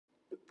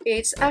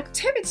It's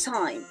activity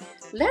time!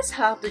 Let's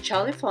have the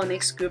Jolly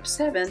Phonics Group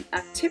 7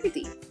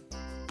 activity.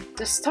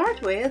 To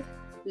start with,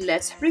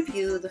 let's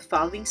review the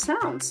following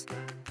sounds.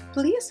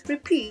 Please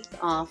repeat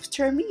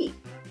after me.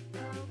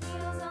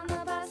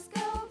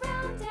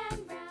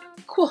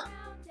 Qu,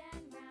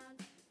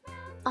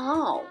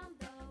 ow,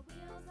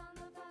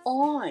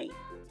 oi,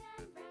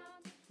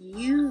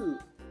 you,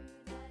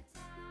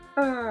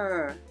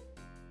 r.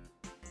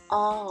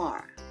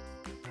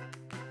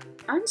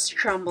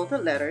 Unscramble the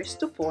letters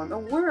to form a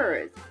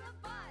word.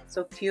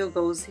 So Q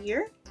goes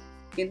here,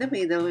 in the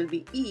middle will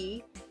be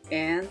E,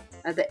 and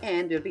at the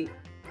end will be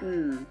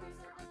N.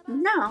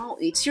 Now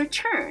it's your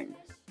turn.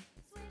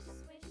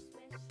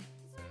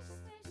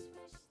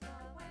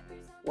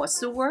 What's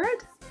the word?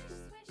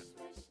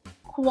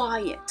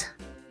 Quiet.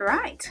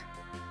 Right.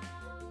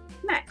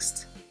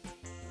 Next.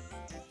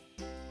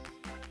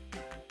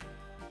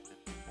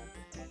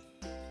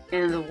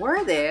 And the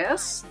word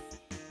is,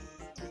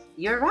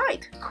 you're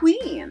right,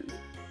 queen.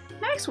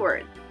 Next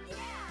word.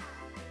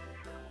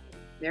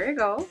 There you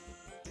go.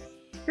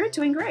 You're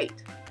doing great.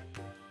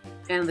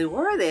 And the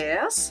word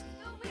is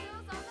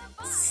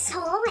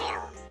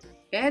soil.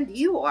 And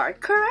you are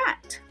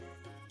correct.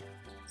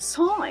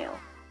 Soil.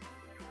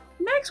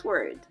 Next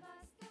word.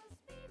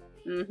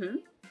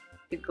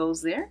 It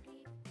goes there.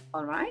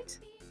 All right.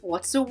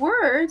 What's the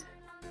word?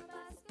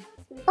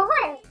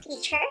 Ball,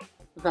 teacher.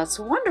 That's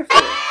wonderful.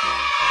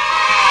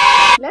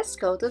 Let's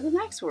go to the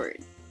next word.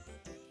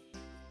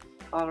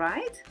 All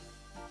right.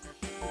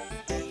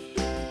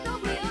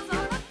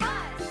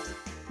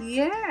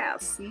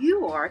 Yes,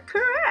 you are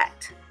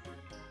correct.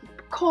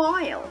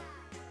 Coil.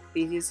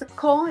 This is a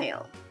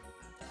coil.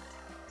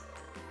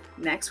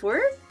 Next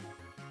word.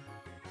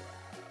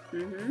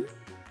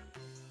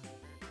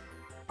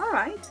 All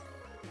right.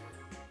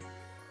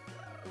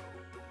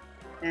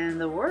 And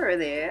the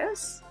word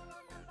is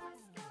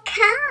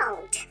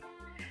count.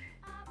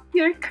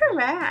 You're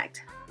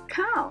correct.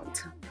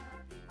 Count.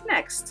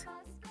 Next.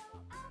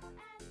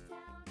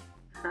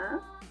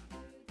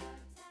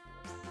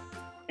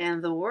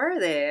 And the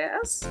word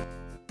is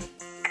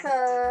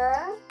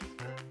cloud.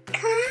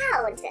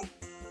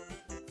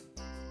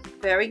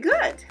 Very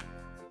good.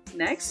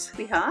 Next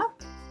we have.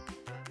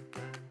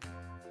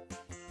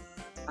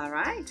 All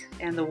right.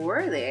 And the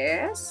word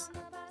is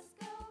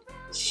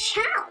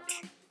shout.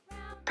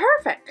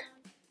 Perfect.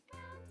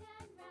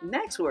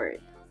 Next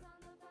word.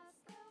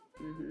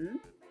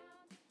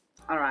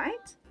 All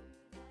right.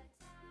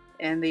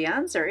 And the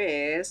answer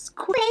is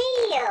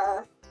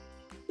quail.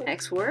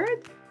 Next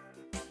word.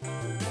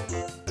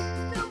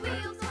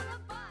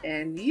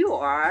 And you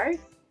are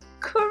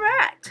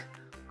correct.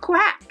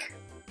 Quack.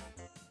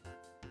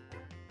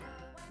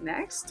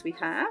 Next we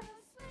have.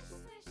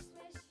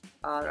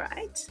 All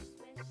right.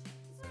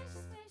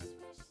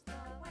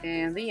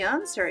 And the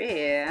answer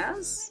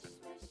is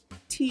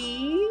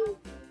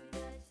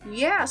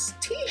Yes,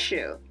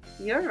 tissue.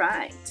 You're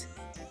right.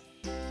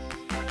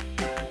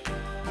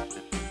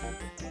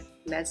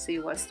 Let's see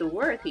what's the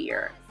word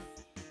here.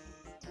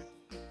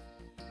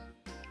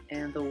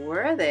 And the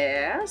word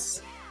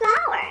is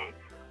flower.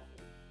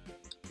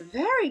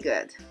 Very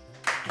good.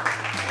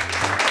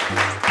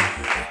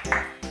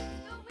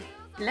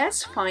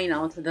 Let's find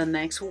out the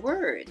next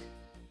word.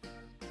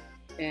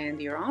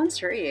 And your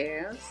answer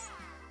is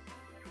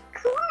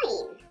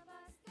coin.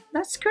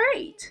 That's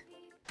great.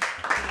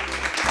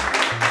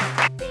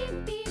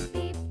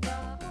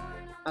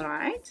 All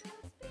right.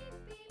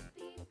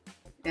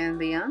 And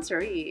the answer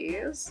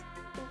is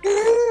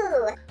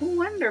glue.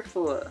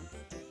 Wonderful.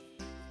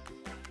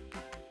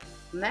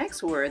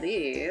 Next word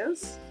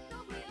is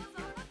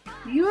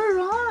you're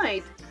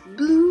right,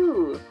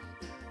 blue.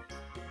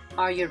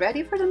 Are you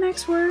ready for the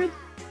next word?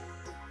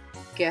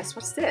 Guess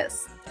what's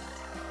this?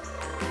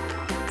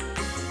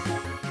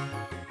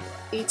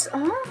 It's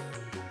a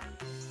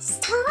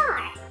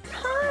star.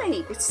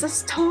 Right, it's a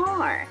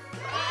star.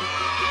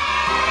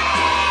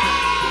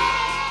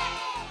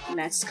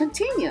 Let's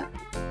continue.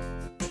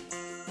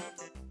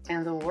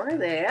 And the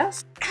word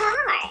is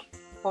car.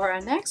 Or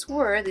our next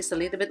word is a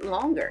little bit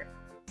longer.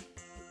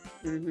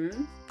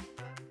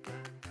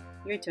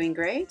 You're doing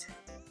great.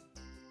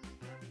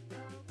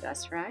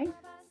 That's right.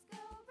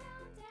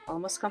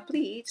 Almost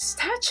complete.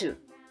 Statue.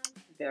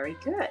 Very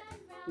good.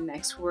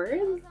 Next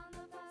word.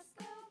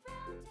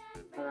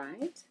 All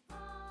right.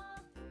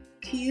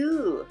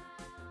 Q.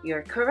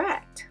 You're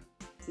correct.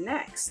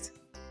 Next.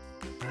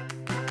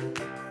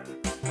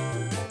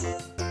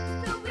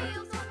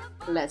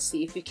 Let's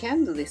see if you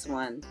can do this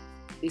one.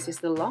 This is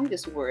the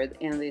longest word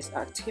in this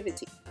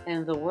activity.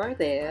 And the word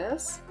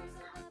is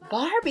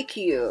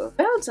barbecue.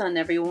 Well done,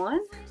 everyone.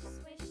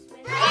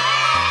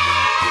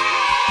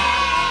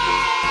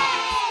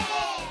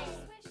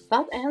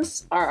 That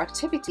ends our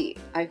activity.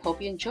 I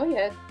hope you enjoy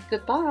it.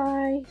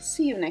 Goodbye.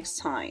 See you next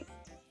time.